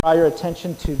draw your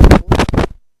attention to the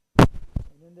and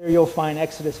in there you'll find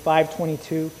Exodus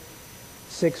 5:22,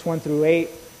 6:1-8.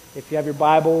 If you have your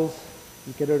Bibles,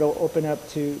 you could open up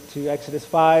to Exodus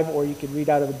 5, or you could read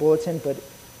out of the bulletin, but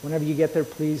whenever you get there,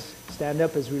 please stand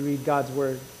up as we read God's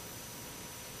Word.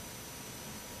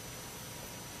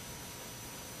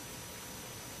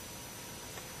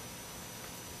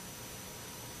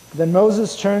 Then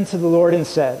Moses turned to the Lord and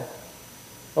said,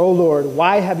 "O Lord,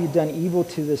 why have you done evil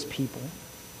to this people?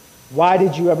 Why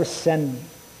did you ever send me?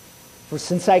 For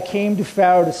since I came to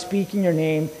Pharaoh to speak in your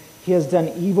name, he has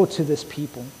done evil to this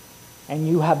people, and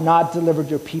you have not delivered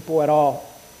your people at all."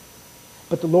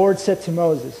 But the Lord said to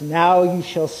Moses, "Now you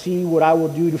shall see what I will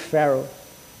do to Pharaoh,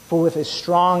 for with a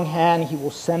strong hand he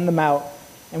will send them out,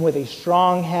 and with a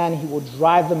strong hand he will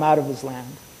drive them out of his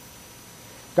land."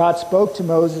 God spoke to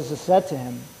Moses and said to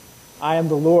him, "I am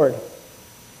the Lord.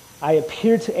 I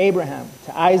appeared to Abraham,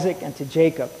 to Isaac, and to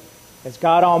Jacob as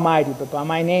God Almighty, but by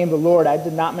my name, the Lord, I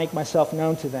did not make myself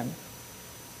known to them.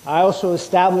 I also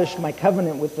established my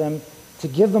covenant with them to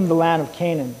give them the land of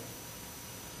Canaan,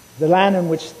 the land in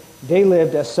which they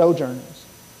lived as sojourners.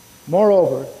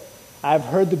 Moreover, I have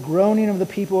heard the groaning of the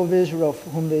people of Israel,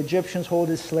 whom the Egyptians hold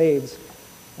as slaves,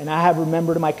 and I have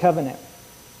remembered my covenant.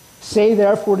 Say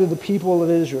therefore to the people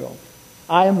of Israel,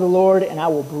 I am the Lord, and I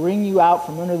will bring you out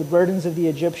from under the burdens of the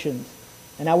Egyptians,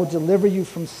 and I will deliver you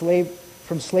from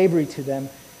slavery to them,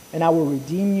 and I will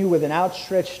redeem you with an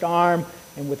outstretched arm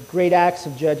and with great acts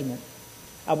of judgment.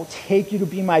 I will take you to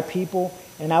be my people,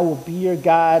 and I will be your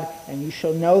God, and you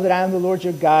shall know that I am the Lord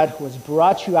your God, who has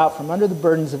brought you out from under the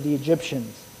burdens of the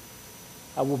Egyptians.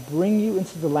 I will bring you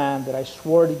into the land that I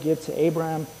swore to give to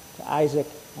Abraham, to Isaac,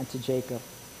 and to Jacob.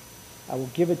 I will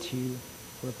give it to you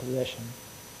for a possession.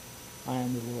 I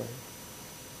am the Lord."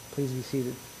 Please be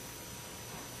seated.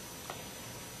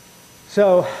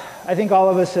 So, I think all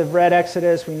of us have read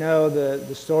Exodus. We know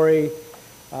the story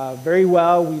very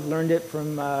well. We've learned it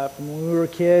from when we were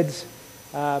kids.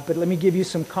 But let me give you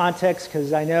some context,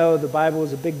 because I know the Bible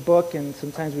is a big book, and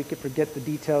sometimes we could forget the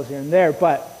details here and there.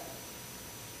 But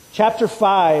chapter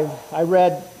 5, I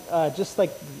read just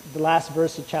like the last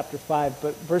verse of chapter 5,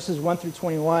 but verses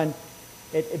 1-21,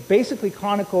 it basically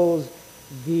chronicles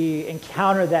the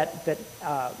encounter that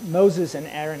Moses and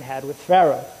Aaron had with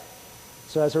Pharaoh.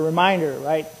 So as a reminder,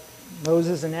 right,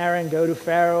 Moses and Aaron go to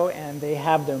Pharaoh, and they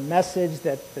have their message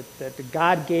that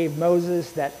God gave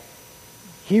Moses, that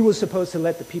he was supposed to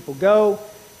let the people go,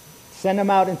 send them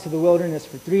out into the wilderness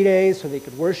for 3 days so they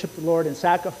could worship the Lord and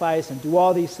sacrifice and do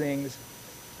all these things.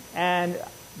 And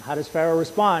how does Pharaoh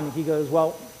respond? He goes,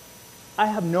 "Well, I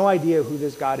have no idea who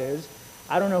this God is.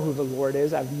 I don't know who the Lord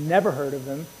is. I've never heard of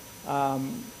him.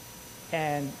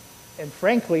 And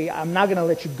frankly, I'm not going to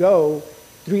let you go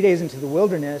 3 days into the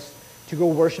wilderness to go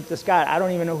worship this God. I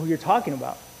don't even know who you're talking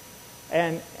about."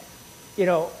 And,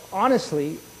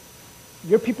 honestly,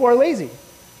 your people are lazy.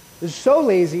 They're so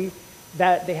lazy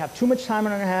that they have too much time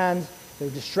on their hands. They're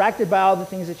distracted by all the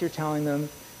things that you're telling them.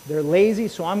 They're lazy,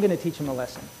 so I'm going to teach them a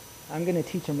lesson. I'm going to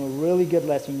teach them a really good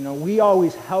lesson. We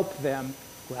always help them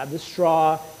grab the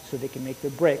straw so they can make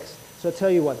their bricks. So I'll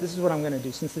tell you what, this is what I'm going to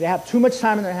do. Since they have too much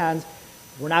time in their hands,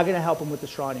 we're not going to help them with the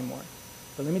straw anymore.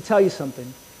 But let me tell you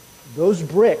something. Those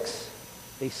bricks,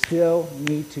 they still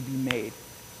need to be made.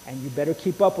 And you better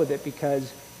keep up with it,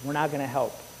 because we're not going to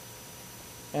help.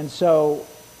 And so,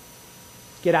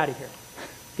 get out of here.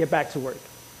 Get back to work.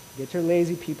 Get your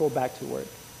lazy people back to work.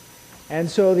 And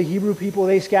so the Hebrew people,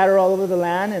 they scatter all over the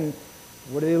land, and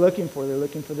what are they looking for? They're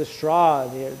looking for the straw.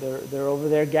 They're over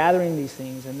there gathering these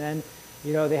things, and then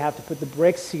they have to put the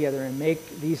bricks together and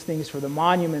make these things for the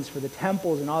monuments, for the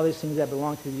temples, and all these things that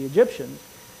belong to the Egyptians.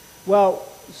 Well,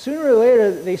 sooner or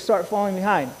later, they start falling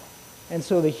behind. And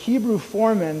so the Hebrew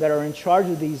foremen that are in charge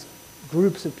of these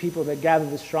groups of people that gather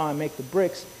the straw and make the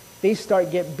bricks, they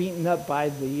start getting beaten up by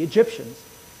the Egyptians.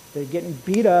 They're getting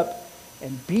beat up,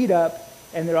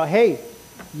 and they're all, "Hey,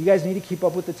 you guys need to keep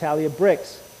up with the tally of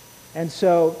bricks." And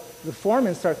so the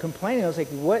foremen start complaining. I was like,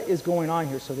 what is going on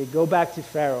here? So they go back to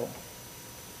Pharaoh.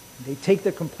 They take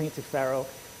their complaint to Pharaoh,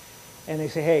 and they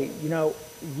say, "Hey,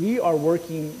 we are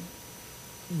working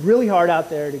really hard out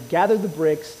there to gather the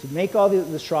bricks, to make all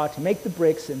the straw, to make the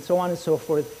bricks, and so on and so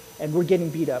forth, and we're getting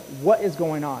beat up. What is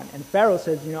going on?" And Pharaoh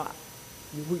says,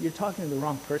 "You're talking to the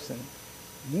wrong person.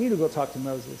 You need to go talk to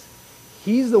Moses.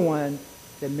 He's the one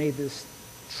that made this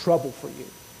trouble for you.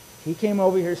 He came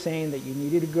over here saying that you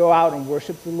needed to go out and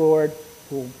worship the Lord,"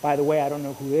 who, by the way, I don't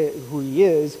know who he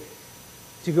is,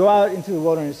 "to go out into the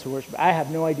wilderness to worship. I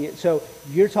have no idea. So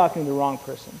you're talking to the wrong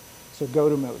person. So go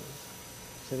to Moses."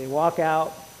 So they walk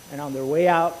out, and on their way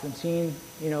out from seeing,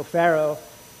 Pharaoh,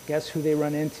 guess who they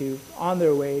run into on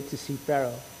their way to see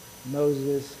Pharaoh?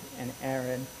 Moses and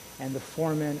Aaron. And the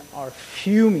foremen are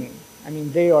fuming. I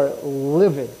mean, they are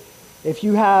livid. If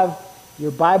you have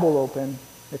your Bible open,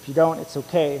 if you don't, it's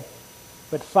okay.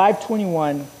 But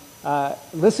 521,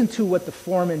 listen to what the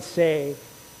foremen say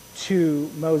to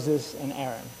Moses and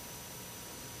Aaron.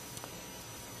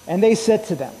 And they said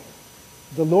to them,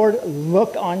 "The Lord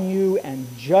look on you and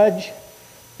judge,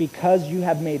 because you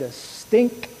have made us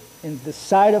stink in the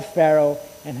sight of Pharaoh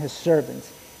and his servants,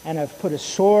 and have put a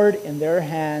sword in their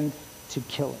hand to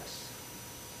kill us."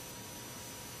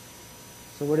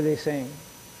 So what are they saying?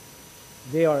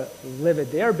 They are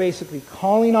livid. They are basically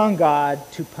calling on God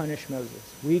to punish Moses.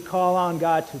 We call on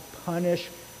God to punish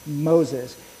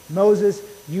Moses. Moses,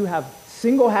 you have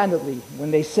single-handedly,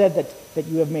 when they said that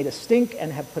you have made a stink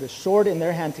and have put a sword in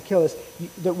their hand to kill us,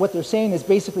 what they're saying is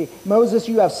basically, Moses,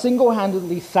 you have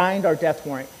single-handedly signed our death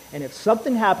warrant. And if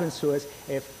something happens to us,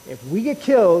 if we get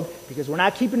killed because we're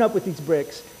not keeping up with these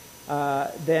bricks,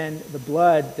 then the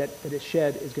blood that is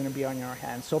shed is going to be on your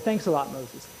hands. So thanks a lot,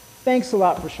 Moses. Thanks a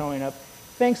lot for showing up.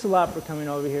 Thanks a lot for coming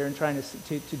over here and trying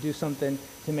to do something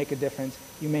to make a difference.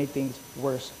 You made things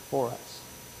worse for us.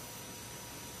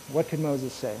 What could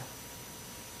Moses say?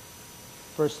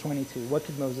 Verse 22, what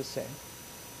could Moses say?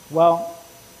 Well,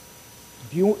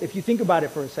 if you think about it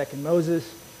for a second, Moses,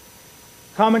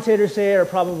 commentators say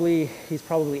he's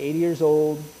probably 80 years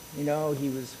old. You know, he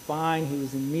was fine. He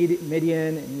was in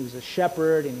Midian, and he was a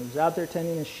shepherd, and he was out there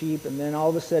tending his sheep, and then all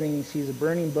of a sudden he sees a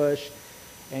burning bush,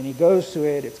 and he goes to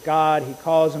it. It's God. He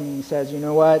calls him, and he says, "You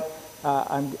know what?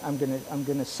 I'm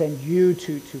gonna send you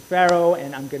to Pharaoh,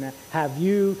 and I'm gonna have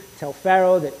you tell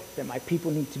Pharaoh that my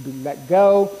people need to be let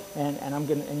go."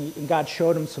 And God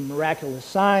showed him some miraculous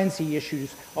signs. He issues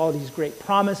all these great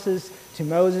promises to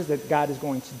Moses that God is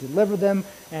going to deliver them.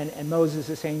 And Moses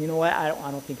is saying, "You know what?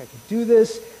 I don't think I can do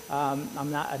this.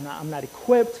 I'm not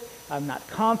equipped. I'm not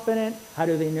confident. How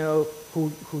do they know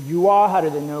who you are? How do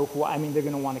they know who? I mean, they're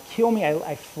going to want to kill me.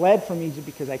 I fled from Egypt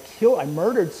because I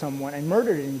murdered someone. I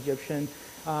murdered an Egyptian.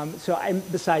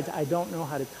 Besides, I don't know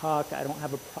how to talk.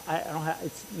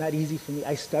 It's not easy for me.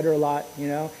 I stutter a lot, you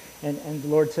know." And the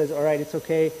Lord says, "All right, it's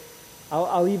okay.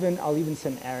 I'll even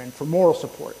send Aaron for moral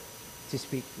support to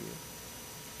speak for you."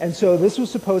 And so this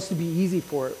was supposed to be easy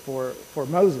for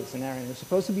Moses and Aaron. It was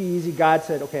supposed to be easy. God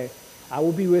said, "Okay, I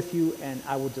will be with you, and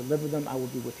I will deliver them. I will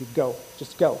be with you. Go.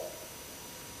 Just go."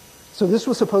 So this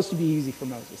was supposed to be easy for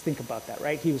Moses. Think about that,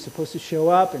 right? He was supposed to show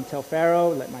up and tell Pharaoh,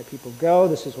 "Let my people go.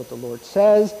 This is what the Lord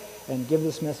says," and give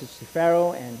this message to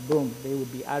Pharaoh, and boom, they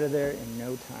would be out of there in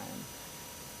no time.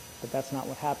 But that's not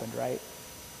what happened, right?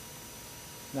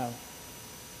 No.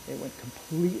 It went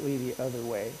completely the other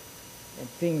way, and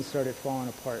things started falling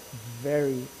apart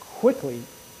very quickly.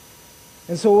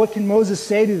 And so what can Moses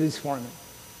say to these foremen?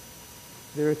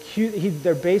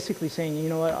 They're basically saying, "You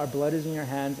know what? Our blood is in your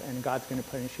hands, and God's going to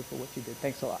punish you for what you did.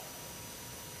 Thanks a lot."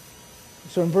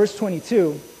 So in verse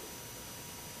 22,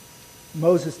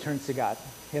 Moses turns to God.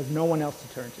 He has no one else to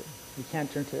turn to. He can't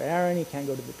turn to Aaron. He can't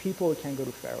go to the people. He can't go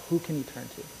to Pharaoh. Who can he turn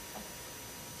to?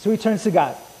 So he turns to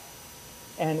God.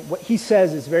 And what he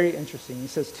says is very interesting. He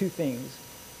says two things.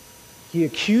 He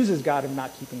accuses God of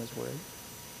not keeping his word.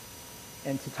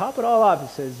 And to top it all off, he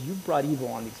says, "You brought evil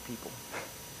on these people."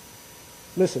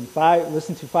 Listen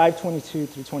to 5:22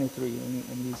 through 23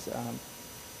 in these,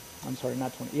 I'm sorry,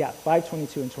 not 20. Yeah,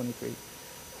 5:22 and 23.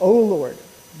 "O Lord,"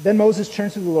 then Moses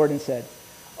turned to the Lord and said,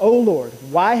 "O Lord,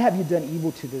 why have you done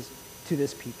evil to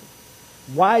this people?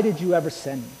 Why did you ever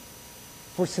send me?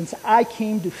 For since I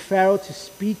came to Pharaoh to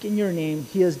speak in your name,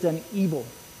 he has done evil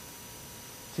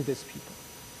to this people,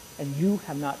 and you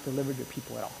have not delivered your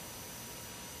people at all."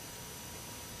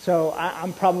 So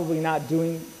I'm probably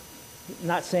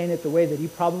not saying it the way that he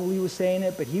probably was saying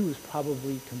it, but he was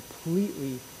probably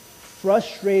completely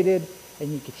frustrated,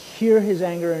 and you could hear his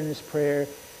anger in his prayer.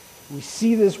 We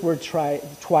see this word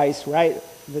twice, right?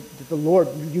 The Lord,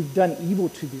 you've done evil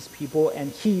to these people,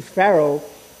 and he, Pharaoh,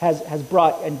 has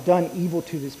brought and done evil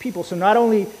to these people. So not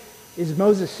only is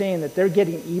Moses saying that they're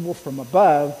getting evil from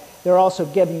above, they're also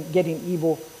getting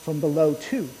evil from below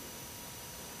too.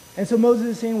 And so Moses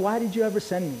is saying, "Why did you ever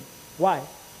send me? Why?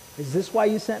 Is this why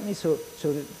you sent me, so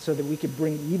that we could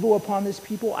bring evil upon this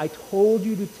people? I told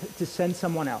you to send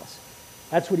someone else."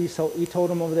 That's what he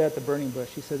told him over there at the burning bush.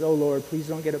 He says, "Oh Lord, please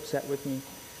don't get upset with me,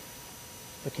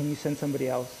 but can you send somebody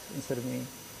else instead of me?"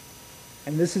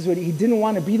 And this is what he didn't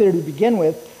want to be there to begin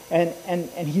with, and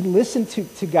he listened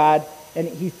to God,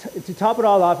 and to top it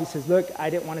all off, he says, "Look, I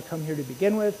didn't want to come here to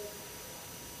begin with,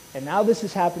 and now this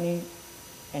is happening,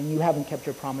 and you haven't kept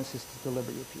your promises to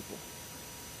deliver your people.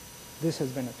 This has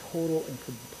been a total and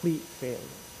complete failure."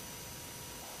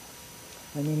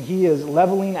 I mean, he is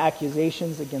leveling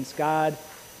accusations against God.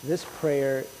 This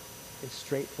prayer is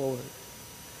straightforward.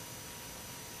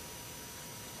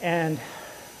 And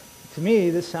to me,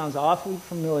 this sounds awfully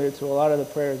familiar to a lot of the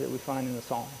prayers that we find in the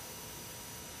Psalms.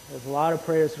 There's a lot of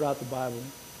prayers throughout the Bible,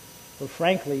 but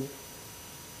frankly,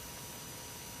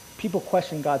 people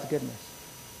question God's goodness.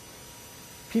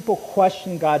 People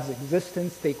question God's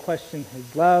existence. They question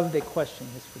his love. They question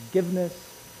his forgiveness.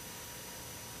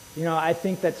 You know, I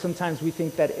think that sometimes we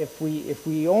think that if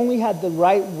we only had the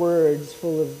right words,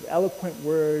 full of eloquent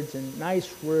words and nice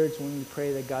words when we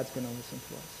pray, that God's going to listen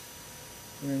to us.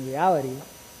 And in reality,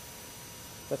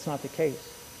 that's not the case.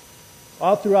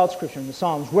 All throughout Scripture, in the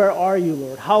Psalms, where are you,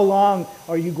 Lord? How long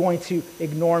are you going to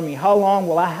ignore me? How long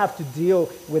will I have to deal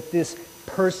with this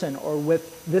person or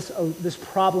with this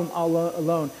problem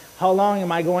alone? How long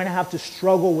am I going to have to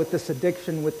struggle with this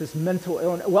addiction, with this mental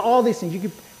illness? Well, all these things. You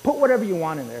can put whatever you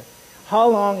want in there. How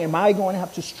long am I going to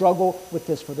have to struggle with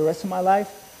this for the rest of my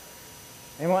life?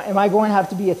 Am I going to have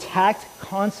to be attacked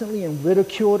constantly and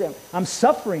ridiculed? I'm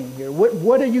suffering here.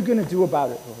 What are you going to do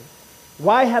about it, Lord?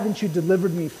 Why haven't you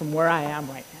delivered me from where I am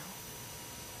right now?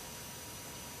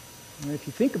 And if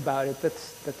you think about it,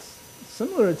 that's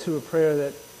similar to a prayer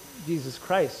that Jesus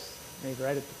Christ made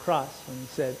right at the cross when he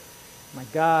said, my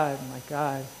God,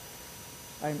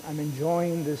 I'm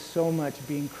enjoying this so much,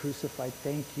 being crucified.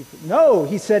 Thank you. No,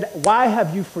 he said, why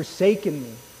have you forsaken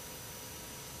me?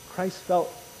 Christ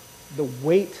felt the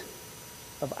weight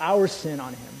of our sin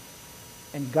on him.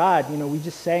 And God, you know, we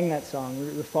just sang that song.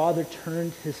 The Father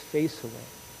turned his face away.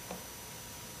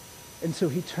 And so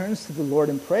he turns to the Lord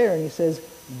in prayer and he says,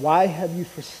 why have you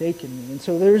forsaken me? And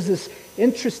so there's this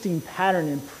interesting pattern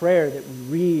in prayer that we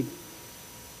read,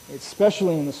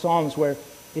 especially in the Psalms, where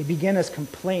they begin as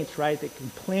complaints, right?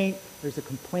 There's a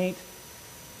complaint.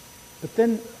 But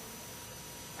then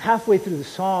halfway through the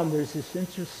Psalm, there's this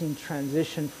interesting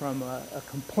transition from a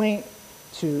complaint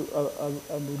to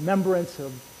a remembrance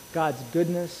of God's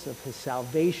goodness, of his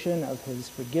salvation, of his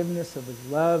forgiveness, of his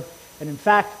love. And in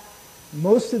fact,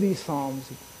 most of these Psalms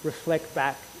reflect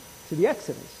back to the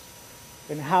Exodus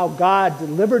and how God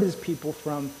delivered his people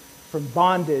from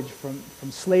bondage,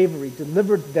 from slavery,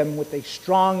 delivered them with a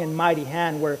strong and mighty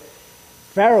hand where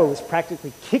Pharaoh was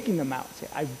practically kicking them out.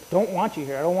 Saying, I don't want you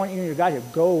here. I don't want you and your God here.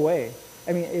 Go away.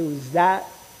 I mean, it was that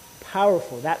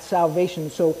powerful, that salvation.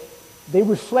 So they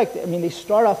reflect, they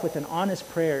start off with an honest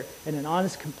prayer and an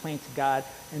honest complaint to God,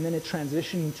 and then it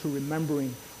transitions to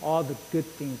remembering all the good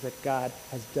things that God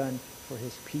has done for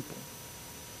his people.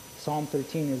 Psalm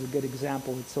 13 is a good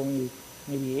example. It's only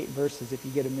maybe 8 verses. If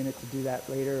you get a minute to do that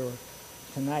later or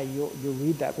tonight, you'll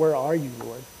read that. Where are you,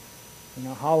 Lord? You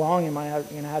know, how long am I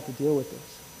going to have to deal with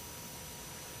this?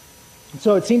 And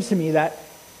so it seems to me that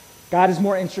God is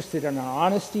more interested in our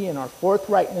honesty and our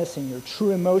forthrightness and your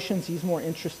true emotions. He's more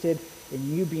interested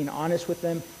in you being honest with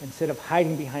them instead of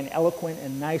hiding behind eloquent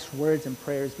and nice words and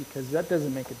prayers, because that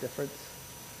doesn't make a difference.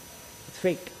 It's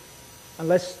fake.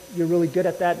 Unless you're really good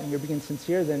at that and you're being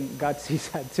sincere, then God sees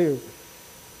that too.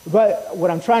 But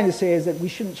what I'm trying to say is that we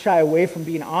shouldn't shy away from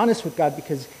being honest with God,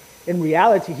 because in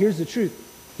reality, here's the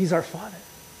truth. He's our Father.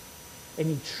 And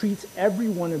he treats every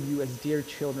one of you as dear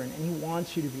children, and he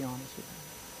wants you to be honest with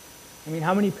him.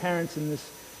 How many parents in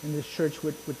this church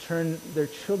would turn their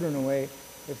children away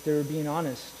if they were being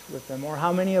honest with them? Or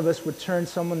how many of us would turn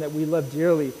someone that we love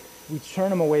dearly, we'd turn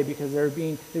them away because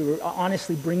they were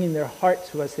honestly bringing their heart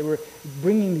to us. They were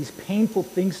bringing these painful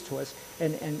things to us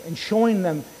and showing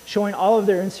all of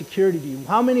their insecurity to you.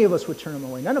 How many of us would turn them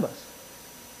away? None of us.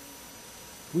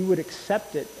 We would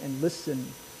accept it and listen.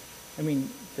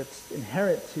 That's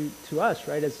inherent to us,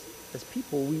 right? As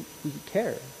people, we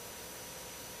care.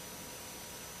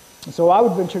 And so I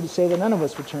would venture to say that none of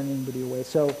us would turn anybody away.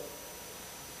 So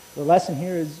the lesson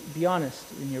here is be honest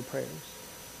in your prayers.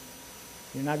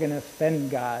 You're not going to offend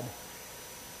God.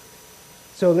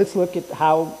 So let's look at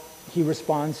how he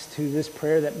responds to this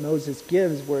prayer that Moses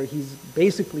gives, where he's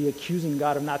basically accusing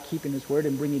God of not keeping his word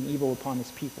and bringing evil upon his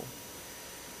people.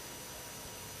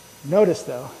 Notice,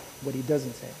 though, what he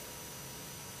doesn't say.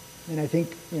 And I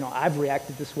think, I've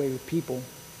reacted this way with people,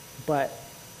 but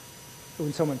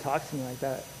when someone talks to me like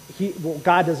that,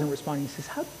 God doesn't respond. He says,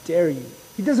 how dare you?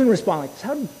 He doesn't respond like this.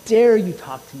 How dare you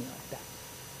talk to me like that?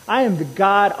 I am the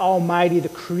God Almighty, the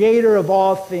creator of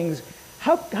all things.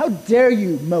 How dare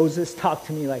you, Moses, talk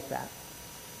to me like that?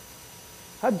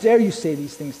 How dare you say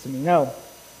these things to me? No.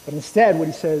 But instead, what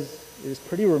he says is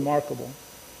pretty remarkable.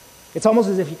 It's almost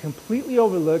as if he completely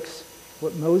overlooks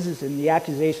what Moses and the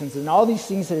accusations and all these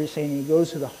things that he's saying, and he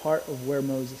goes to the heart of where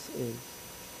Moses is.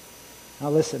 Now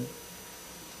listen.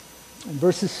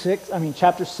 In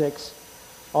chapter 6,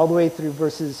 all the way through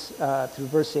verse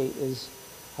 8 is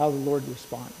how the Lord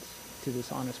responds to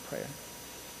this honest prayer.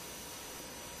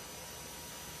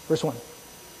 Verse 1.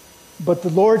 But the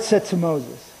Lord said to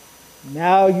Moses,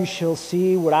 now you shall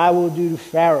see what I will do to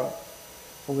Pharaoh.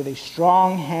 For with a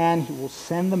strong hand he will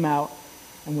send them out,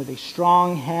 and with a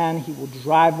strong hand he will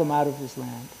drive them out of his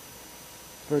land.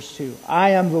 Verse 2.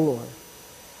 I am the Lord.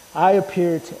 I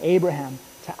appeared to Abraham,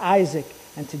 to Isaac,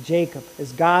 and to Jacob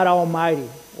as God Almighty,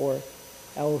 or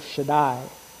El Shaddai.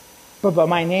 But by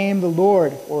my name, the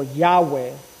Lord, or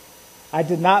Yahweh, I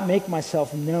did not make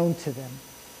myself known to them.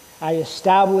 I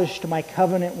established my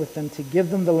covenant with them to give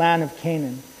them the land of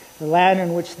Canaan, the land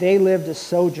in which they lived as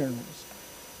sojourners.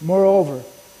 Moreover,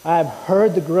 I have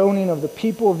heard the groaning of the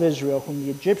people of Israel, whom the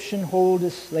Egyptians hold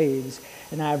as slaves,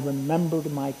 and I have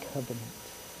remembered my covenant.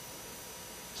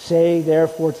 Say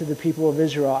therefore to the people of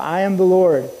Israel, I am the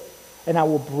Lord, and I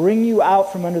will bring you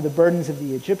out from under the burdens of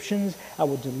the Egyptians. I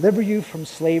will deliver you from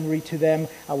slavery to them.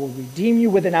 I will redeem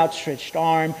you with an outstretched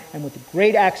arm and with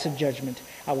great acts of judgment.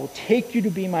 I will take you to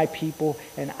be my people,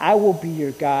 and I will be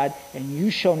your God, and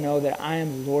you shall know that I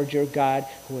am the Lord your God,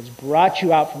 who has brought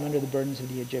you out from under the burdens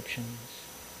of the Egyptians.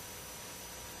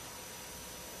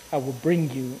 I will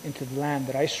bring you into the land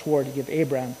that I swore to give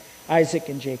Abraham, Isaac,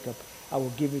 and Jacob. I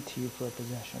will give it to you for a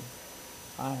possession.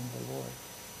 I am the Lord.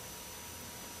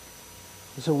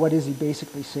 So what is he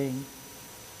basically saying?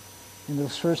 In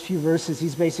those first few verses,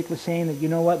 he's basically saying that, you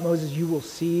know what, Moses, you will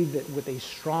see that with a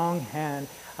strong hand,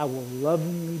 I will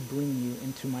lovingly bring you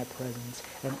into my presence,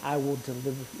 and I will deliver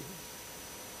you.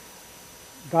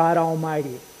 God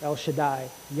Almighty, El Shaddai,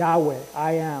 Yahweh,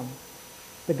 I am,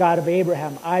 the God of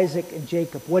Abraham, Isaac, and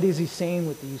Jacob. What is he saying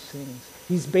with these things?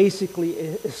 He's basically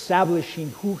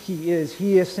establishing who he is.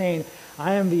 He is saying,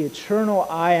 I am the eternal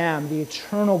I am, the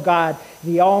eternal God,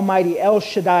 the Almighty El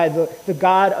Shaddai, the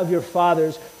God of your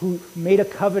fathers, who made a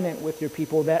covenant with your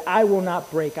people that I will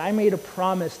not break. I made a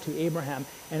promise to Abraham,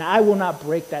 and I will not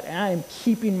break that. And I am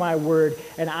keeping my word,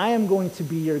 and I am going to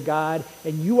be your God,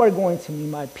 and you are going to be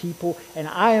my people, and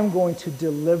I am going to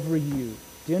deliver you.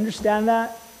 Do you understand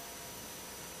that?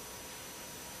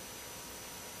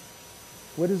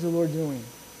 What is the Lord doing?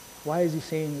 Why is he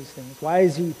saying these things? Why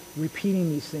is he repeating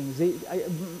these things?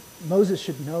 Moses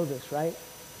should know this, right?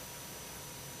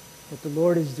 What the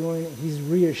Lord is doing, he's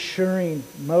reassuring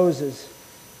Moses.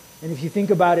 And if you think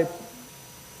about it,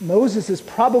 Moses is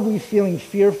probably feeling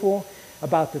fearful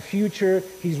about the future.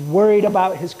 He's worried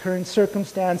about his current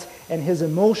circumstance, and his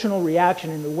emotional reaction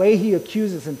and the way he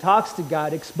accuses and talks to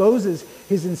God exposes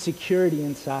his insecurity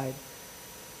inside.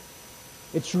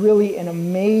 It's really an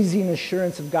amazing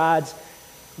assurance of God's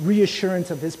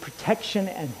reassurance of his protection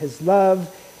and his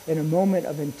love in a moment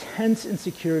of intense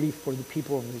insecurity for the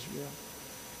people of Israel.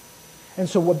 And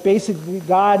so what basically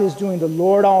God is doing, the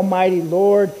Lord Almighty,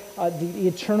 Lord, the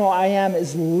eternal I am,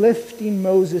 is lifting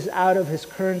Moses out of his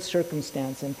current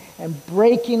circumstance and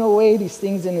breaking away these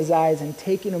things in his eyes and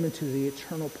taking him into the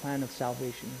eternal plan of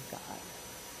salvation of God.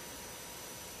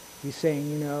 He's saying,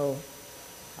 you know,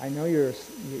 I know your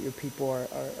people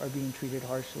are being treated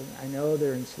harshly. I know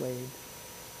they're enslaved.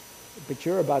 But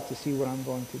you're about to see what I'm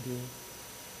going to do.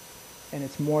 And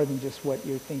it's more than just what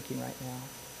you're thinking right now.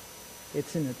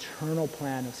 It's an eternal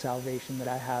plan of salvation that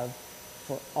I have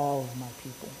for all of my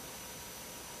people.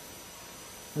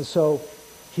 And so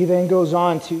he then goes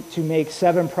on to make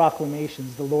 7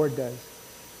 proclamations, the Lord does.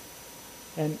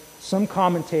 And some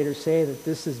commentators say that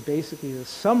this is basically the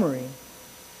summary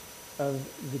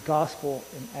of the gospel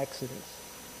in Exodus.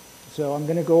 So I'm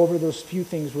going to go over those few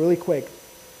things really quick.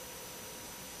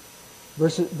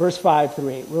 Verse 5 through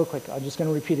 8, real quick. I'm just going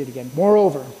to repeat it again.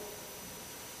 Moreover,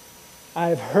 I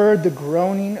have heard the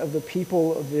groaning of the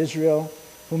people of Israel,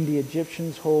 whom the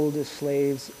Egyptians hold as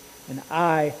slaves, and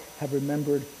I have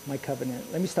remembered my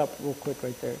covenant. Let me stop real quick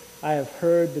right there. I have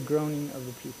heard the groaning of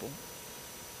the people.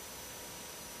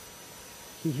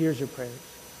 He hears your prayers.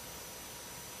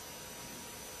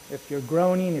 If you're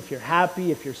groaning, if you're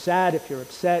happy, if you're sad, if you're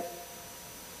upset,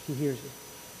 he hears you.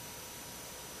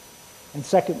 And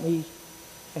secondly,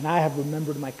 and I have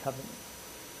remembered my covenant.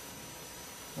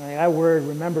 Right, that word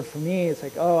remembered for me, it's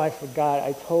like, oh, I forgot.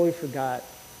 I totally forgot.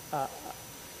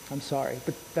 I'm sorry.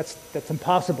 But that's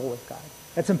impossible with God.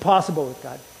 That's impossible with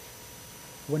God.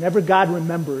 Whenever God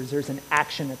remembers, there's an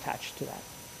action attached to that.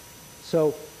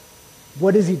 So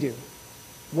what does he do?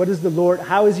 What is the Lord,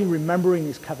 how is he remembering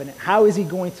his covenant? How is he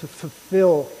going to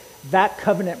fulfill that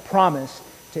covenant promise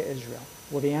to Israel?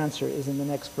 Well, the answer is in the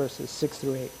next verses, 6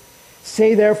 through 8.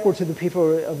 Say therefore to the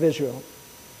people of Israel,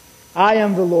 I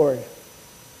am the Lord.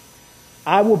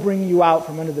 I will bring you out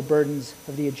from under the burdens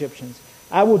of the Egyptians.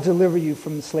 I will deliver you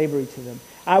from slavery to them.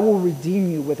 I will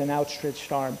redeem you with an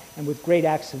outstretched arm and with great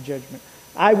acts of judgment.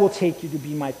 I will take you to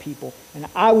be my people, and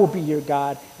I will be your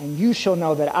God, and you shall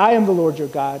know that I am the Lord your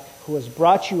God, who has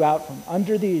brought you out from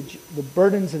under the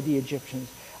burdens of the Egyptians.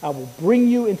 I will bring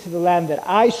you into the land that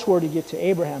I swore to give to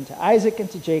Abraham, to Isaac, and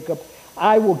to Jacob.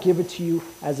 I will give it to you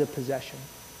as a possession.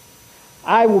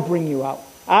 I will bring you out.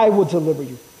 I will deliver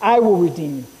you. I will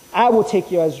redeem you. I will take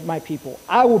you as my people.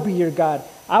 I will be your God.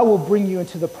 I will bring you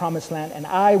into the promised land, and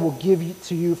I will give it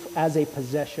to you as a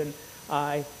possession.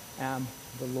 I am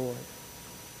the Lord.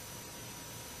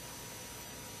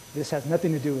 This has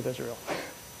nothing to do with Israel.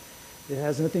 It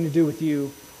has nothing to do with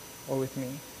you or with me.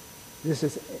 This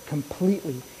is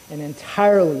completely and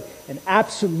entirely and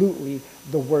absolutely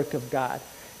the work of God.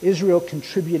 Israel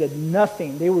contributed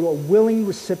nothing. They were a willing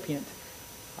recipient.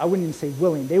 I wouldn't even say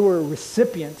willing. They were a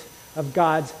recipient of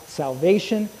God's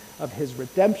salvation, of his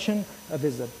redemption, of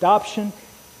his adoption.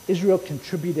 Israel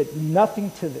contributed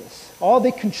nothing to this. All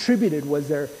they contributed was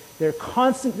their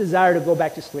constant desire to go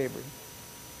back to slavery.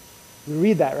 We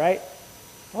read that, right?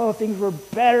 Oh, things were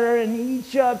better in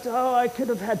Egypt. Oh, I could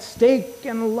have had steak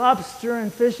and lobster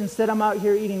and fish. Instead, I'm out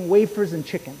here eating wafers and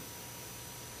chicken,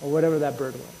 or whatever that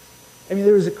bird was. I mean,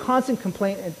 there was a constant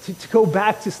complaint to go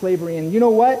back to slavery. And you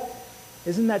know what?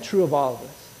 Isn't that true of all of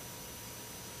us?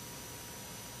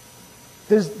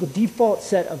 There's the default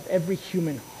set of every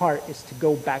human heart is to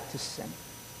go back to sin.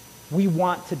 We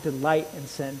want to delight in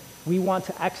sin. We want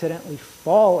to accidentally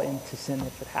fall into sin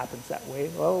if it happens that way.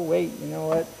 Oh, wait, you know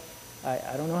what?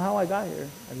 I don't know how I got here.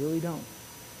 I really don't.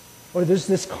 Or there's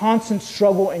this constant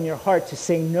struggle in your heart to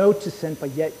say no to sin,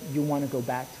 but yet you want to go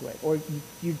back to it. Or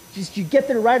you get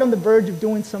there right on the verge of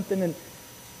doing something and,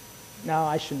 no,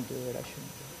 I shouldn't do it. I shouldn't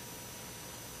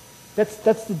do it.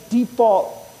 That's the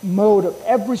default mode of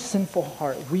every sinful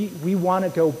heart. We want to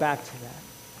go back to that.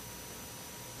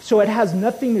 So it has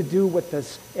nothing to do with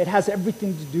us. It has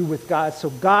everything to do with God. So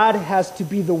God has to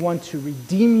be the one to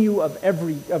redeem you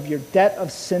of your debt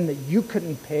of sin that you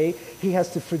couldn't pay. He has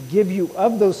to forgive you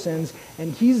of those sins,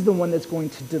 and he's the one that's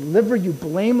going to deliver you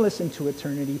blameless into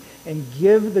eternity and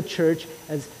give the church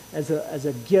as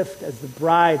a gift, as the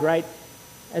bride, right?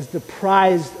 As the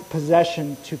prized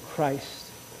possession to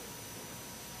Christ.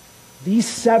 These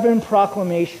 7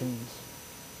 proclamations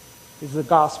is the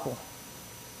gospel.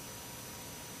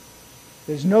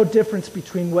 There's no difference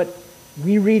between what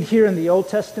we read here in the Old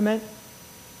Testament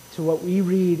to what we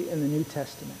read in the New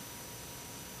Testament.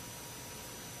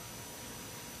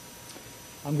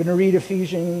 I'm going to read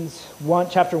Ephesians 1,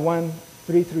 chapter 1,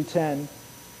 3 through 10,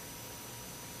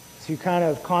 to kind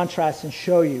of contrast and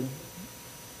show you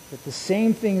that the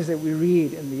same things that we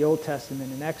read in the Old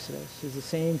Testament in Exodus is the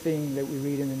same thing that we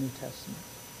read in the New Testament.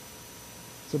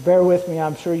 So bear with me.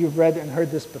 I'm sure you've read and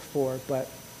heard this before, but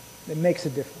it makes a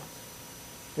difference.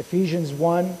 Ephesians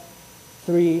 1,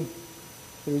 3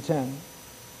 through 10.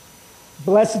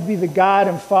 Blessed be the God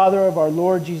and Father of our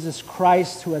Lord Jesus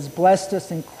Christ, who has blessed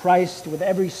us in Christ with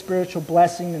every spiritual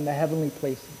blessing in the heavenly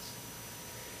places,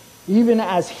 even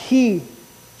as he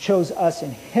chose us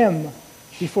in him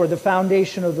before the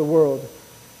foundation of the world,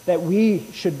 that we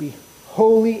should be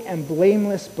holy and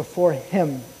blameless before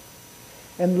him.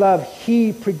 In love,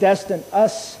 he predestined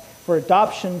us for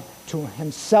adoption to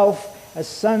himself as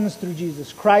sons through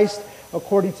Jesus Christ,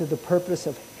 according to the purpose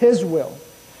of his will,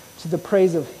 to the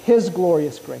praise of his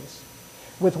glorious grace,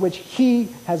 with which he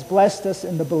has blessed us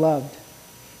in the beloved.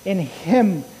 In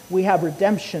him we have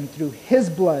redemption through his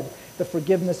blood, the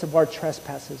forgiveness of our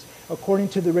trespasses, according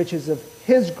to the riches of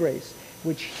his grace,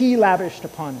 which he lavished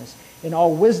upon us, in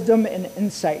all wisdom and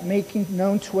insight, making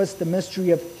known to us the mystery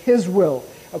of his will,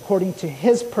 according to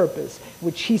his purpose,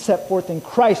 which he set forth in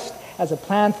Christ as a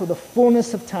plan for the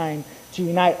fullness of time, to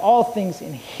unite all things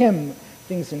in him,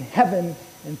 things in heaven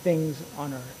and things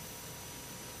on earth.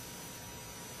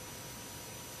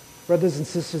 Brothers and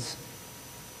sisters,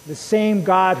 the same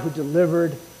God who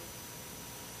delivered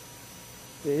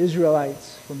the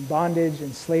Israelites from bondage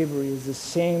and slavery is the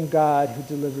same God who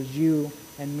delivers you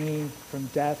and me from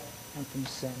death and from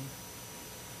sin.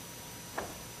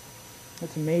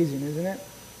 That's amazing, isn't it?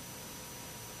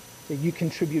 That you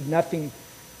contribute nothing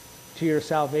to your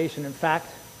salvation. In fact,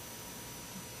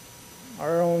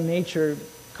 our own nature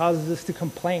causes us to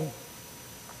complain,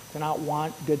 to not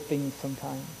want good things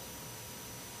sometimes.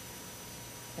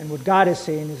 And what God is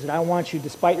saying is that I want you,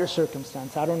 despite your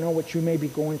circumstance, I don't know what you may be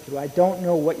going through. I don't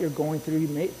know what you're going through.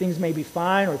 Things may be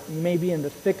fine, or you may be in the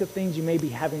thick of things. You may be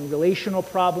having relational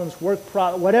problems,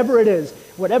 whatever it is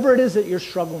that you're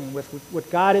struggling with. What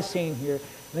God is saying here,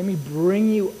 let me bring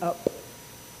you up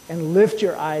and lift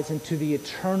your eyes into the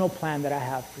eternal plan that I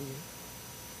have for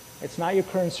you. It's not your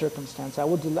current circumstance. I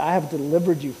have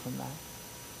delivered you from that.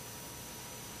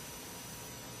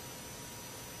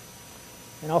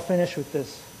 And I'll finish with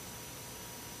this.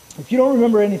 If you don't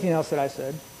remember anything else that I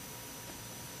said,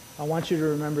 I want you to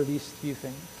remember these few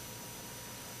things.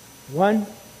 One,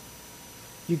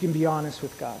 you can be honest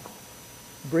with God.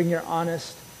 Bring your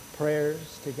honest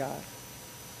prayers to God.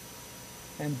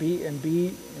 And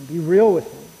be real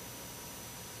with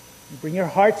Him. Bring your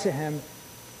heart to Him.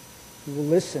 He will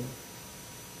listen.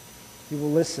 He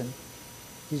will listen.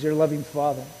 He's your loving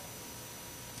Father.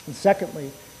 And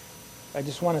secondly, I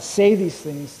just want to say these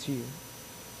things to you.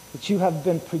 That you have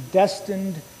been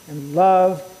predestined and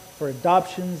loved for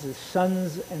adoptions as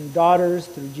sons and daughters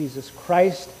through Jesus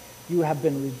Christ. You have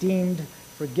been redeemed,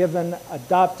 forgiven,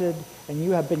 adopted, and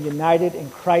you have been united in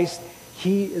Christ.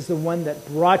 He is the one that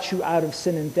brought you out of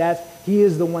sin and death. He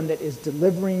is the one that is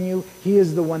delivering you. He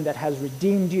is the one that has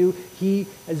redeemed you. He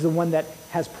is the one that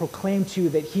has proclaimed to you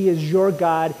that He is your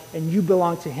God and you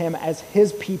belong to Him as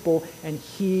His people, and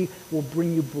He will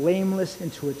bring you blameless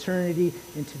into eternity,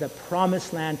 into the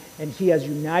promised land, and He has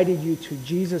united you to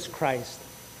Jesus Christ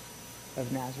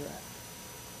of Nazareth.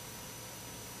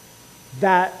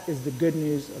 That is the good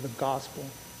news of the gospel.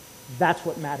 That's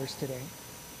what matters today.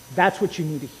 That's what you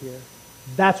need to hear.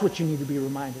 That's what you need to be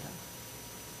reminded of.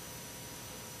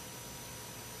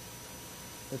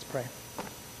 Let's pray.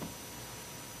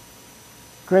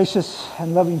 Gracious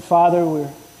and loving Father, we're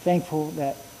thankful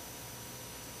that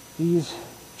these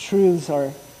truths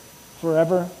are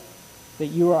forever, that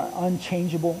you are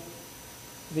unchangeable,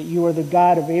 that you are the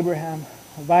God of Abraham,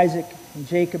 of Isaac, and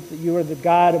Jacob, that you are the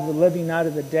God of the living, not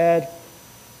of the dead,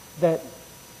 that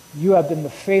you have been the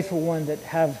faithful one that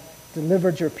have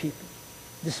delivered your people.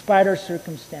 Despite our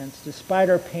circumstance, despite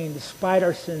our pain, despite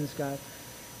our sins, God,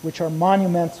 which are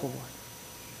monumental, Lord.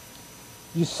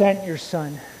 You sent your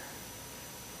Son,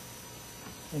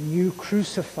 and you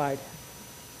crucified Him,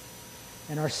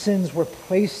 and our sins were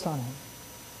placed on Him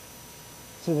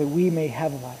so that we may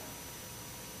have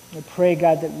life. I pray,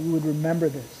 God, that we would remember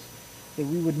this, that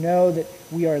we would know that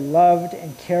we are loved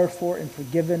and cared for and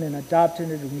forgiven and adopted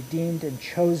and redeemed and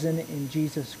chosen in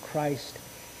Jesus Christ,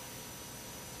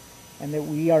 and that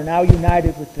we are now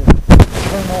united with the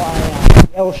eternal I Am,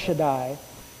 El Shaddai,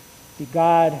 the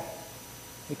God,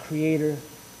 the Creator,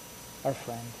 our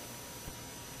friend.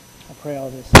 I pray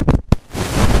all this.